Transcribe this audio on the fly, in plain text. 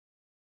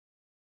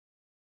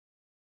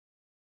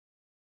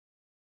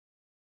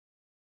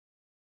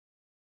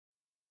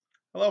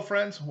Hello,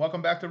 friends.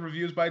 Welcome back to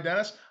Reviews by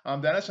Dennis.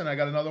 I'm Dennis, and I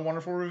got another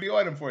wonderful review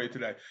item for you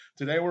today.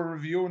 Today, we're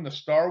reviewing the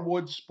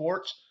Starwood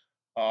Sports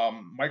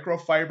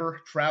Microfiber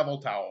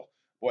Travel Towel.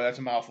 Boy, that's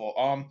a mouthful.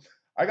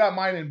 I got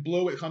mine in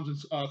blue. It comes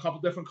in a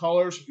couple different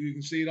colors. You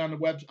can see it on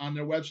the on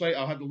their website.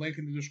 I'll have the link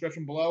in the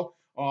description below.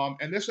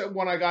 And this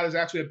one I got is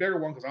actually a bigger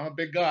one because I'm a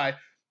big guy.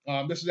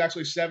 This is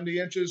actually 70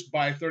 inches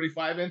by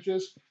 35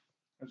 inches.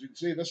 As you can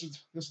see, this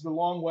is the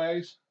long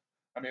ways.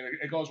 I mean,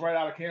 it goes right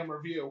out of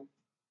camera view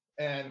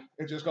and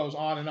it just goes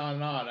on and on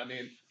and on. I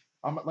mean,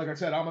 I'm like I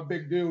said, I'm a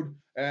big dude,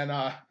 and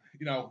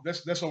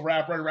this will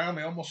wrap right around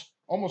me,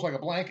 almost like a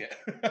blanket.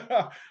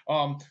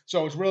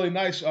 So it's really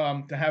nice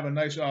to have a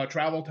nice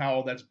travel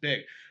towel that's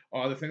big.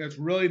 The thing that's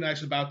really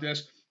nice about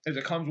this is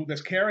it comes with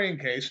this carrying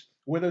case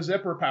with a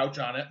zipper pouch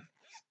on it,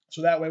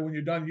 so that way when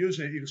you're done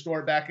using it, you can store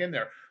it back in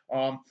there.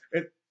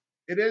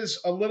 It is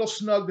a little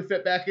snug to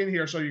fit back in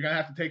here, so you're gonna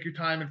have to take your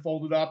time and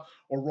fold it up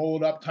or roll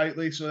it up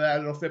tightly so that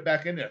it'll fit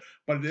back in there.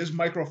 But it is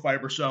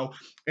microfiber, so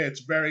it's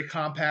very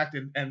compact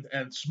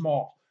and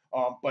small.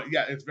 But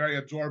yeah, it's very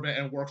absorbent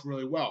and works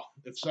really well.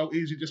 It's so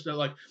easy just to,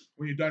 like,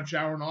 when you're done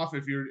showering off,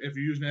 if you're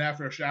using it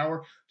after a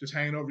shower, just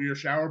hang it over your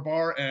shower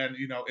bar, and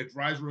it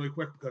dries really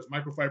quick because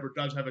microfiber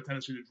does have a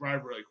tendency to dry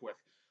really quick.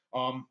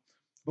 But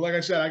like I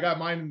said, I got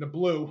mine in the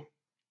blue,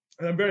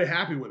 and I'm very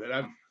happy with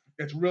it.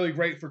 It's really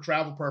great for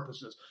travel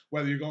purposes,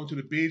 whether you're going to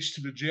the beach,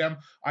 to the gym.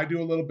 I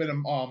do a little bit of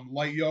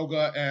light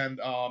yoga and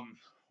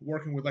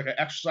working with like an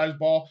exercise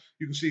ball.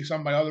 You can see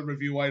some of my other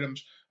review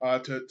items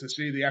to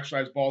see the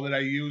exercise ball that I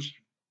use.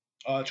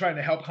 Trying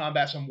to help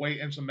combat some weight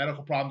and some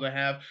medical problems I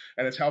have,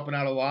 and it's helping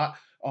out a lot.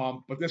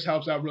 But this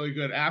helps out really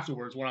good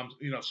afterwards when I'm,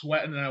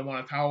 sweating and I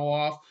want a towel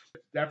off.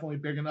 It's definitely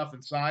big enough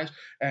in size,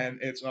 and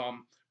it's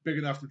big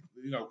enough to,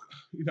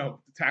 to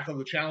tackle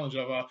the challenge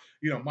of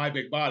my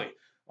big body.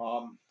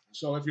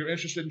 So if you're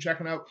interested in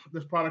checking out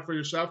this product for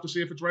yourself to see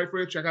if it's right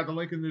for you, check out the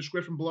link in the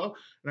description below.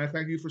 And I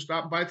thank you for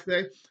stopping by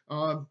today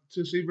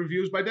to see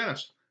Reviews by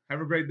Dennis.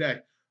 Have a great day.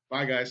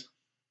 Bye, guys.